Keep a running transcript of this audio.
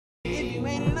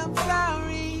when I'm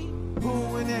sorry.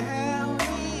 Who in the hell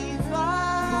needs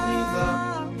love? Who needs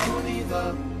love? Who needs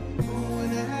love? Who in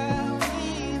the hell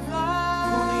needs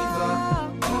love? Who needs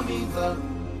love? Who needs love?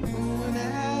 Who in the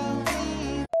hell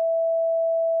needs?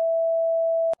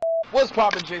 What's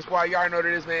poppin', J Squad? Y'all know what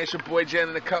it is, man. It's your boy Jan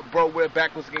in the Cup, bro. We're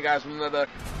back once again, guys, with another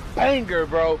banger,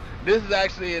 bro. This is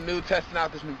actually a new testing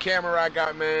out this new camera I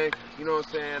got, man. You know what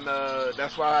I'm saying?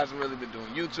 That's why I haven't really been doing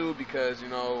YouTube, because, you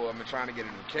know, I've been trying to get a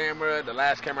new camera. The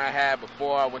last camera I had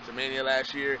before I went to Mania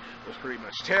last year was pretty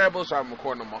much terrible, so I'm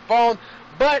recording on my phone.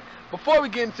 But before we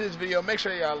get into this video, make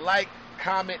sure y'all like,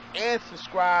 comment, and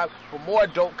subscribe for more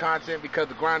dope content, because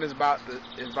the grind is about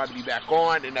to be back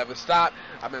on. It never stopped.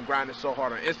 I've been grinding so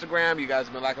hard on Instagram. You guys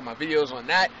have been liking my videos on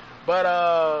that.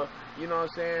 But you know what I'm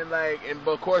saying, like,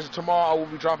 but of course tomorrow I will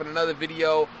be dropping another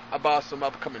video about some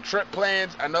upcoming trip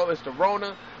plans. I know it's the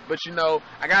Rona, but you know,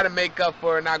 I gotta make up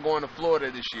for not going to Florida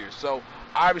this year. So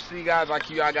obviously, guys, I'll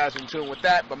keep y'all guys in tune with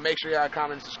that. But make sure y'all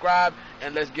comment and subscribe,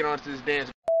 and let's get on to this dance.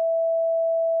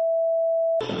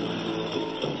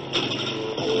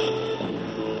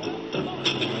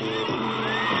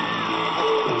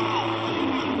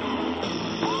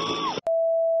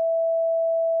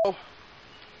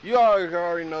 You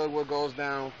already know what goes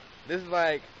down. This is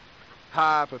like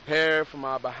how I prepare for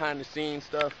my behind the scenes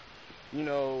stuff. You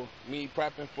know, me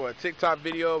prepping for a TikTok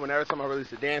video, and every time I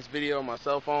release a dance video on my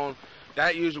cell phone,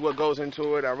 that usually what goes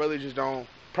into it. I really just don't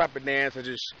prep a dance. I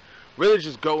just really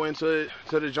just go into it,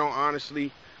 to the joint,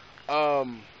 honestly.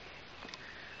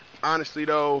 Honestly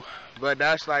though, but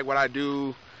that's like what I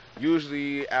do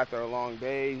usually after a long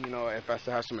day. You know, if I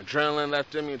still have some adrenaline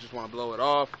left in me and just want to blow it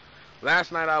off.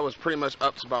 Last night I was pretty much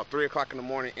up to about 3 o'clock in the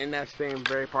morning in that same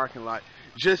very parking lot,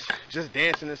 just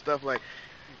dancing and stuff. Like,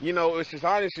 you know, it's just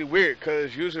honestly weird,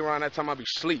 because usually around that time I'd be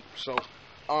asleep. So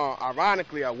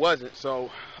ironically I wasn't.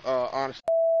 So honestly,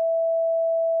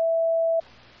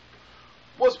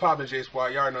 what's poppin', J Squad?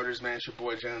 Y'all already know this, man. It's your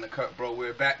boy Jan in the Cup, bro.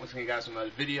 We're back once again, guys, with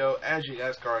another video. As you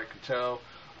guys already can tell,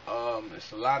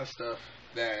 it's a lot of stuff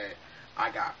that I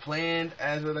got planned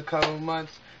as of a couple of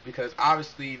months, because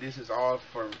obviously this is all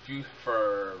for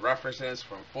references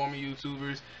from former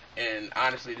YouTubers, and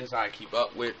honestly this is how I keep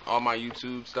up with all my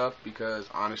YouTube stuff, because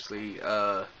honestly,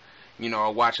 you know, I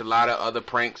watch a lot of other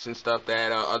pranks and stuff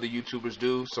that other YouTubers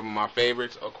do. Some of my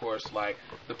favorites, of course, like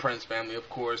the Prince family, of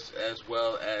course, as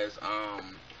well as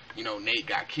you know, Nate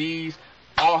Got Keys.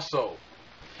 Also,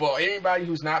 for anybody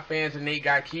who's not fans of Nate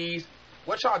Got Keys,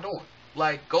 what y'all doing?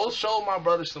 Like, go show my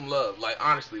brother some love. Like,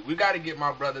 honestly, we got to get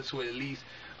my brother to at least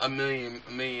a million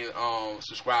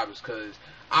subscribers, because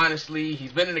honestly,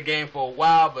 he's been in the game for a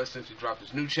while, but since he dropped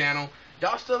his new channel,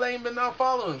 y'all still ain't been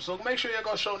following him. So make sure y'all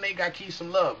go show Nate Got Keys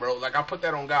some love, bro. Like, I put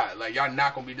that on God. Like, y'all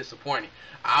not gonna be disappointed.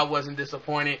 I wasn't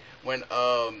disappointed when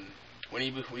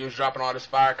he was dropping all this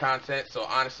fire content. So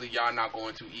honestly, y'all not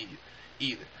going to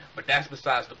either. But that's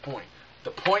besides the point. The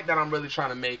point that I'm really trying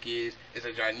to make is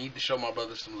that y'all need to show my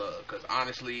brother some love, because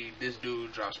honestly, this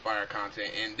dude drops fire content,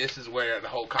 and this is where the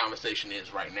whole conversation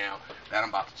is right now that I'm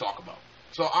about to talk about.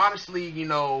 So honestly, you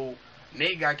know,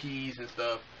 Nate Got Keys and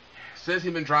stuff, since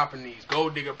he's been dropping these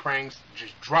gold digger pranks,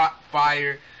 just drop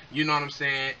fire, you know what I'm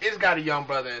saying? It's got a young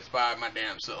brother inspired my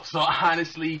damn self. So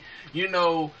honestly, you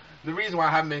know, the reason why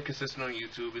I haven't been consistent on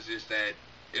YouTube is just that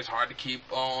it's hard to keep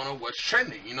on what's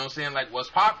trending, you know what I'm saying, like what's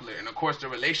popular. And of course the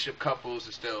relationship couples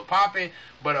is still popping,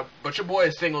 but your boy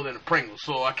is single than a Pringle,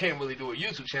 so I can't really do a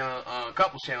YouTube channel,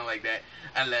 couples channel like that,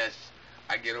 unless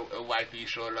I get a wifey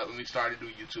shorted up and we start to do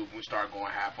YouTube and we start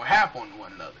going half on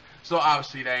one another. So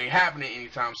obviously that ain't happening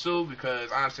anytime soon,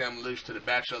 because honestly I'm allergic to the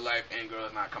bachelor life and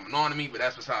girls not coming on to me, but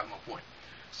that's besides my point.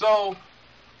 So,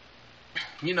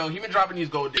 you know, he been dropping these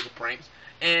gold digger pranks,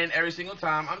 and every single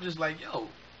time I'm just like, yo,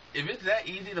 if it's that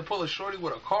easy to pull a shorty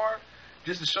with a car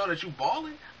just to show that you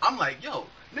balling, I'm like, yo,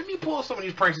 let me pull some of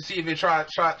these pranks and see if they try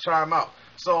them out.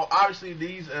 So obviously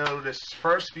these are the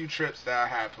first few trips that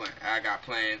I got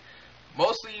planned,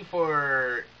 mostly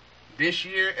for this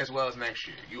year as well as next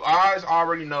year. You guys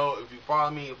already know, if you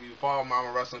follow me, if you follow me, I'm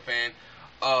a wrestling fan.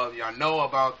 Y'all know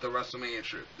about the WrestleMania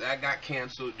trip that got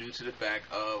canceled due to the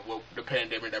fact of the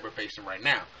pandemic that we're facing right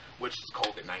now, which is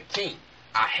COVID-19.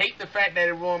 I hate the fact that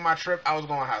it ruined my trip. I was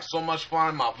going to have so much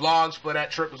fun. My vlogs for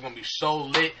that trip was going to be so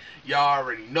lit. Y'all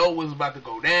already know what's about to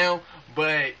go down.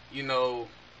 But, you know,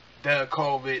 the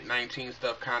COVID-19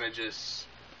 stuff kind of just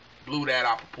blew that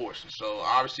out of proportion. So,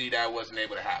 obviously, that wasn't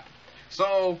able to happen.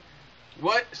 So,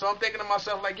 So I'm thinking to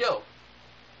myself, like, yo,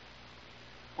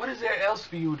 what is there else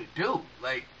for you to do?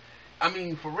 Like, I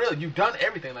mean, for real, you've done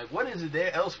everything. Like, what is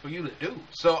there else for you to do?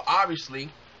 So, obviously,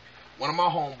 one of my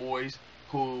homeboys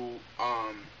who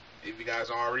if you guys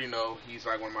already know, he's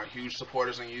like one of my huge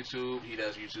supporters on YouTube. He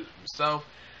does YouTube himself.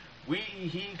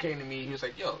 He came to me. He was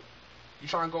like, "Yo, you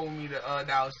trying to go with me to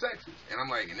Dallas, Texas?" And I'm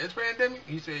like, "In this pandemic?"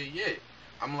 He said, "Yeah."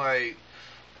 I'm like,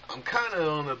 I'm kind of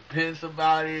on the fence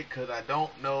about it because I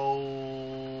don't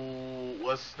know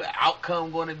what's the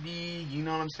outcome going to be. You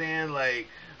know what I'm saying? Like,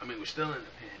 I mean, we're still in the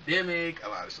pandemic. A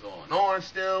lot is going on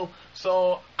still.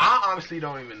 So I honestly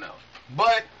don't even know.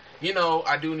 But, you know,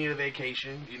 I do need a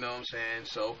vacation. You know what I'm saying?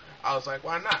 So I was like,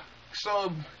 why not?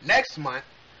 So next month,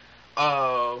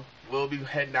 we'll be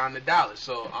heading down to Dallas.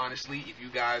 So honestly, if you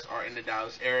guys are in the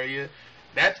Dallas area,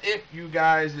 that's if you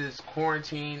guys'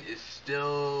 quarantine is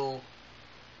still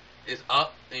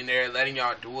up and they're letting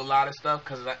y'all do a lot of stuff.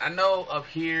 Because I know up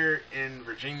here in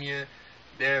Virginia,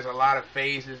 there's a lot of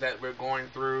phases that we're going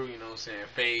through. You know what I'm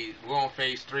saying? We're on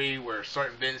phase 3 where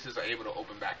certain businesses are able to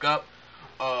open back up.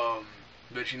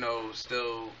 But, you know,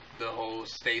 still the whole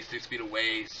stay 6 feet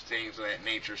away, things of that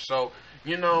nature. So,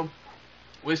 you know,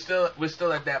 we're still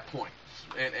at that point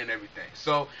and everything.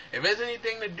 So if there's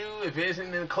anything to do, if there's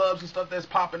any clubs and stuff that's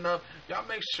popping up, y'all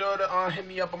make sure to hit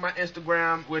me up on my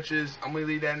Instagram, which is, I'm gonna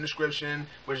leave that in the description,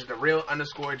 which is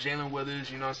 _Jalen Withers.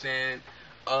 You know what I'm saying?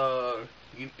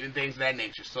 And things of that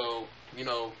nature. So, you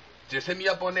know, just hit me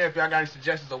up on there if y'all got any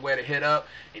suggestions of where to hit up,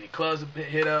 any clubs to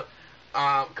hit up.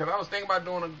 Because I was thinking about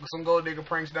doing some gold digger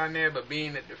pranks down there, but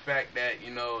being at the fact that,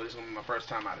 you know, this is going to be my first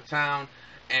time out of town,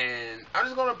 and I'm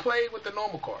just going to play with the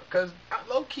normal card. Because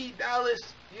low-key, Dallas,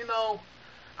 you know,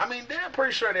 I mean, they're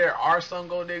pretty sure there are some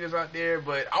gold diggers out there,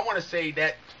 but I want to say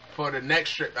that for the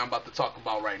next trip I'm about to talk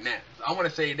about right now. I want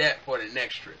to say that for the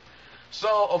next trip.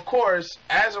 So, of course,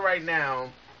 as of right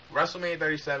now, WrestleMania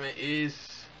 37 is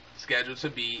scheduled to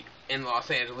be in Los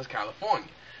Angeles, California,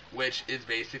 which is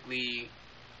basically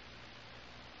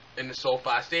in the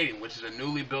SoFi Stadium, which is a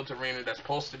newly built arena that's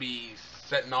supposed to be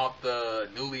setting off the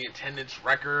newly attendance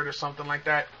record or something like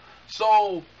that.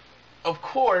 So, of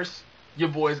course, your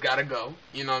boys gotta go,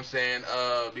 you know what I'm saying,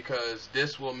 because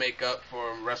this will make up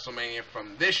for WrestleMania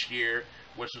from this year,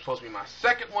 which was supposed to be my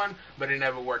second one, but it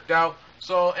never worked out.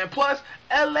 So, and plus,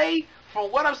 LA,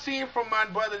 from what I've seen from my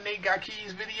brother Nate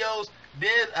Gakey's videos,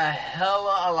 there's a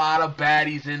hella a lot of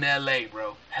baddies in LA,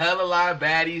 bro. Hella a lot of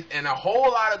baddies and a whole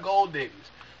lot of gold diggers.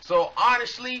 So,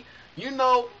 honestly, you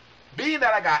know, being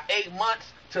that I got 8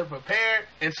 months to prepare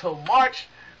until March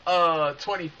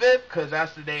 25th, because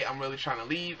that's the day I'm really trying to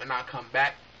leave and not come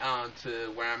back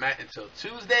to where I'm at until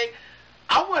Tuesday,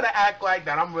 I want to act like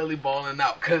that I'm really balling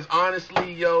out. Because,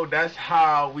 honestly, yo, that's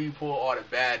how we pull all the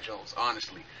bad jokes,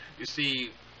 honestly. You see,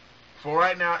 for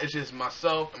right now, it's just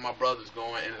myself and my brothers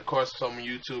going, and, of course, some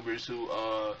YouTubers who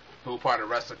are part of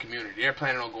the wrestling community. They're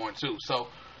planning on going, too. So,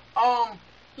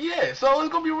 yeah, so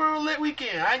it's gonna be a real lit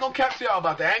weekend. I ain't gonna cap to y'all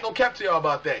about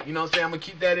that. You know what I'm saying? I'm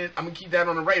gonna keep that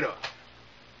on the radar.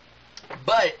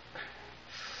 But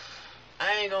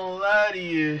I ain't gonna lie to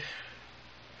you.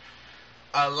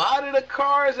 A lot of the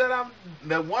cars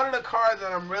one of the cars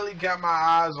that I'm really got my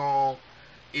eyes on,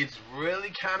 it's really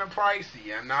kind of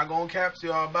pricey. I'm not gonna cap to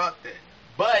y'all about that.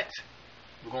 But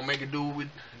we're gonna make it do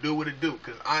what it do.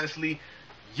 Cause honestly,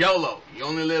 YOLO, you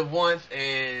only live once,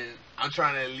 and I'm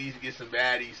trying to at least get some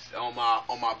baddies on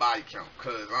my body count,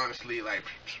 cause honestly, like,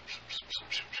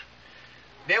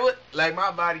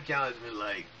 my body count has been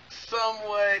like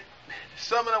somewhat.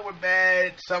 Some of them were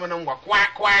bad, some of them were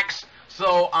quacks.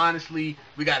 So honestly,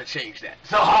 we gotta change that.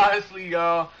 So honestly,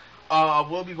 y'all,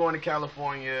 we'll be going to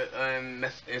California and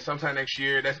sometime next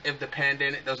year. That's if the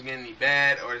pandemic doesn't get any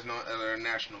bad or there's no other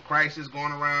national crisis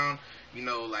going around. You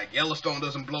know, like Yellowstone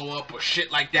doesn't blow up or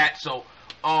shit like that. So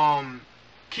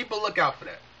keep a lookout for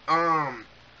that.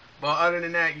 But other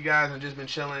than that, you guys, I've just been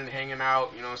chilling, hanging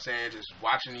out, you know what I'm saying, just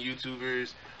watching the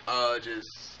YouTubers, just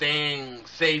staying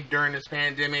safe during this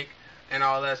pandemic and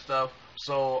all that stuff.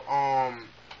 So,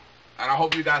 and I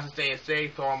hope you guys are staying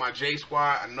safe to all my J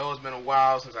Squad. I know it's been a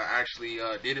while since I actually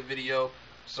did a video,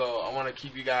 so I want to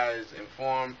keep you guys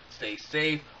informed. Stay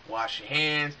safe, wash your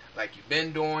hands like you've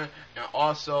been doing, and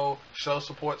also show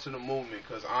support to the movement,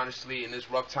 because honestly, in this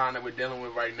rough time that we're dealing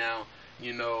with right now,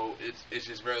 you know, it's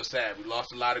just real sad. We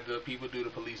lost a lot of good people due to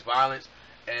police violence,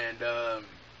 and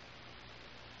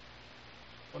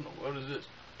what is this?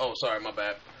 Oh, sorry, my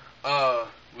bad.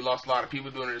 We lost a lot of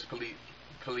people due to this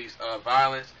police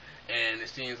violence, and it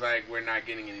seems like we're not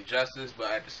getting any justice. But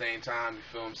at the same time, you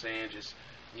feel what I'm saying? Just,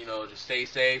 you know, just stay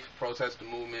safe, protest the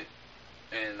movement,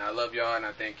 and I love y'all, and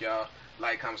I thank y'all.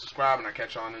 Like, comment, subscribe, and I'll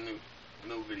catch y'all in a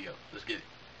new video. Let's get it.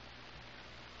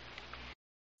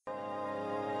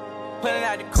 Pulling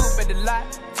out the coupe at the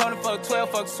lot, Tony fuck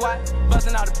 12, fuck SWAT,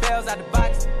 busting all the bells out the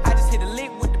box.